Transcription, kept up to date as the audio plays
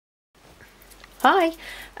Hi,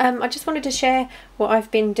 I just wanted to share what I've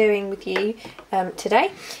been doing with you today.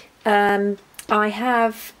 I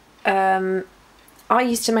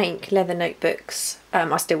used to make leather notebooks.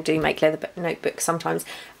 I still do make leather notebooks sometimes,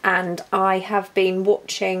 and I have been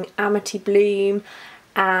watching Amity Bloom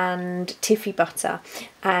and Tiff Butter,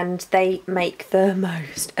 and they make the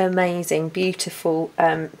most amazing, beautiful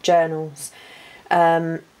journals.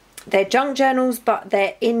 They're junk journals, but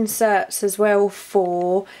they're inserts as well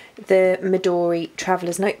for the Midori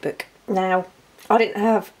Traveller's Notebook. Now, I didn't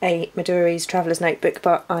have a Midori's Traveller's Notebook,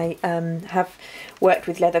 but I have worked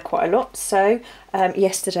with leather quite a lot. So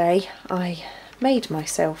yesterday I made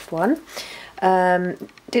myself one.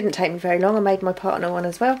 Didn't take me very long. I made my partner one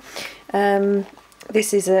as well.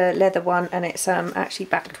 This is a leather one, and it's actually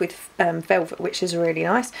backed with velvet, which is really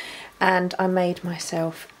nice. And I made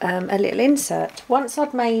myself a little insert. Once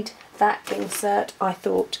I'd made that insert, I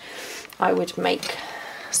thought I would make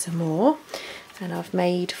some more, and I've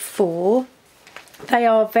made 4. They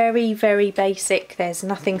are very, very basic. There's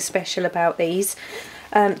nothing special about these.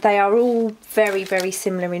 They are all very, very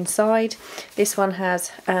similar inside. This one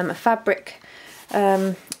has a fabric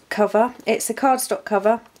cover. It's a cardstock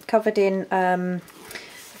cover covered in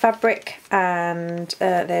fabric, and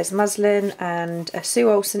there's muslin and a Sue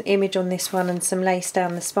Olsen image on this one and some lace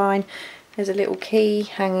down the spine. There's a little key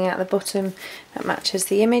hanging out the bottom that matches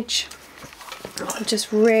the image. I'll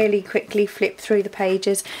just really quickly flip through the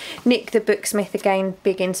pages. Nick the Booksmith, again,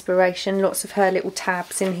 big inspiration. Lots of her little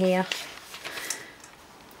tabs in here.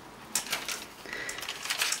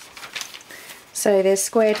 So there's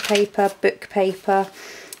squared paper, book paper,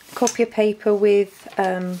 copier paper with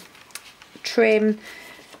trim,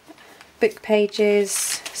 book pages,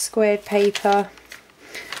 squared paper,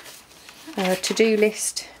 to-do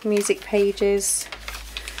list, music pages.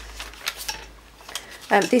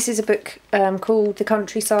 This is a book called The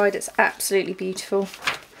Countryside. It's absolutely beautiful.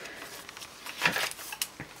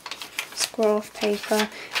 Scrap paper.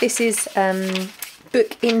 This is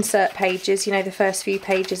book insert pages, you know, the first few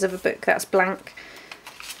pages of a book that's blank.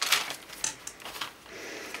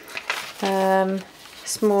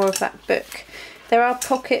 It's more of that book. There are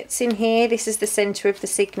pockets in here. This is the centre of the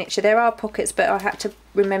signature. There are pockets, but I had to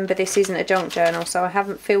remember this isn't a junk journal, so I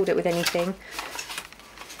haven't filled it with anything.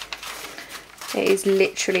 It is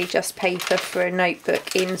literally just paper for a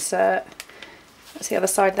notebook insert. That's the other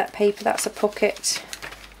side of that paper. That's a pocket.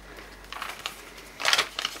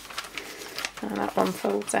 And that one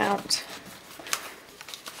folds out.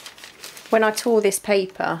 When I tore this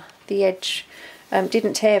paper, the edge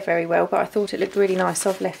didn't tear very well, but I thought it looked really nice, so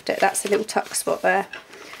I've left it. That's a little tuck spot there.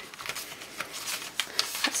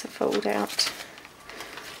 That's a fold out.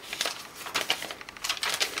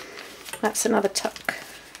 That's another tuck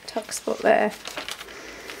spot there.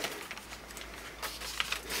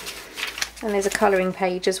 And there's a colouring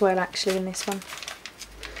page as well, actually, in this one.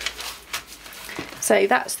 So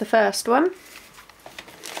that's the first one.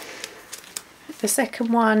 The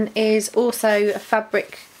second one is also a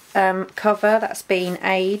fabric cover that's been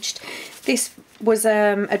aged. This was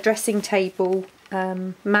a dressing table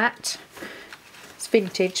mat. It's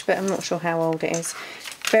vintage, but I'm not sure how old it is.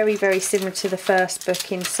 Very, very similar to the first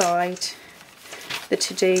book inside. The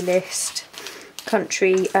to-do list,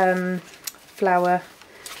 country flower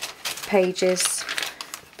pages,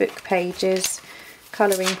 book pages,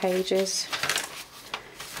 colouring pages,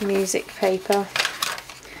 music paper.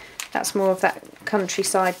 That's more of that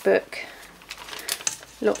countryside book.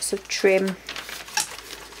 Lots of trim.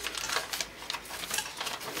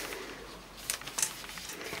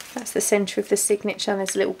 That's the centre of the signature, and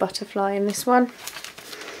there's a little butterfly in this one.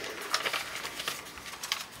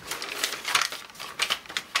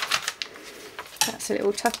 That's a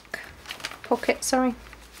little tuck pocket, sorry.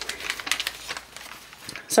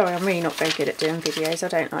 Sorry, I'm really not very good at doing videos. I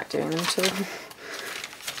don't like doing them at all.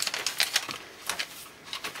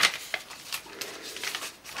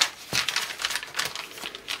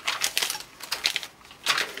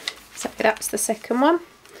 So that's the second one.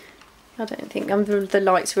 I don't think the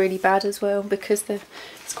light's really bad as well, because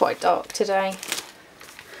it's quite dark today.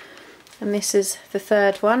 And this is the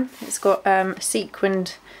third one. It's got a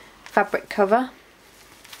sequined fabric cover.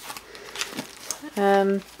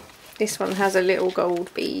 This one has a little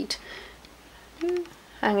gold bead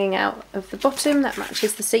hanging out of the bottom that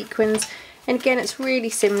matches the sequins, and again it's really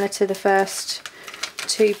similar to the first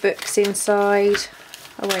 2 books inside.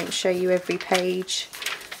 I won't show you every page.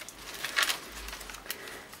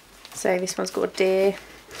 So this one's got a deer.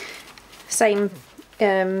 Same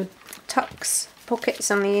tucks, pockets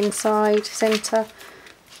on the inside, centre.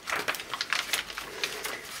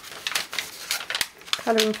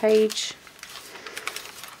 Colouring page.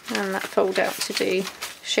 and that fold out to do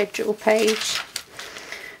schedule page.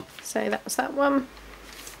 So that's that one.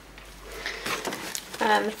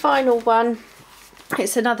 And the final one,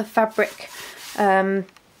 it's another fabric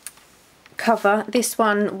cover. This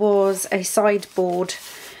one was a sideboard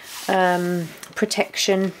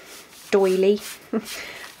protection doily.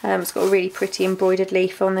 It's got a really pretty embroidered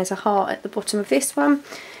leaf on. There's a heart at the bottom of this one,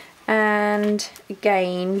 and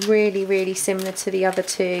again really similar to the other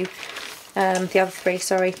two, the other three,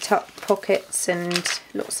 sorry. Tuck pockets and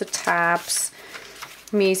lots of tabs,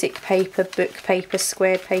 music paper, book paper,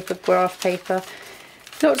 squared paper, graph paper,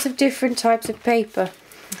 lots of different types of paper.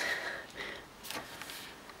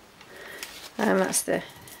 That's the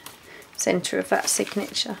centre of that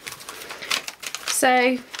signature.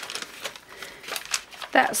 So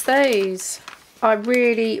that's those. I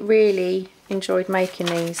really enjoyed making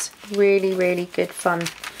these. Really good fun.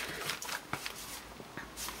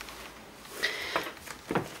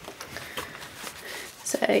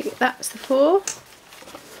 So that's the 4.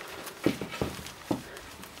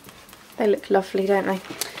 They look lovely, don't they?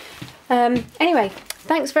 Anyway,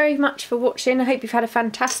 thanks very much for watching. I hope you've had a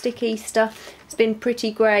fantastic Easter. It's been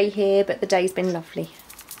pretty grey here, but the day's been lovely.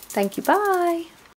 Thank you, bye.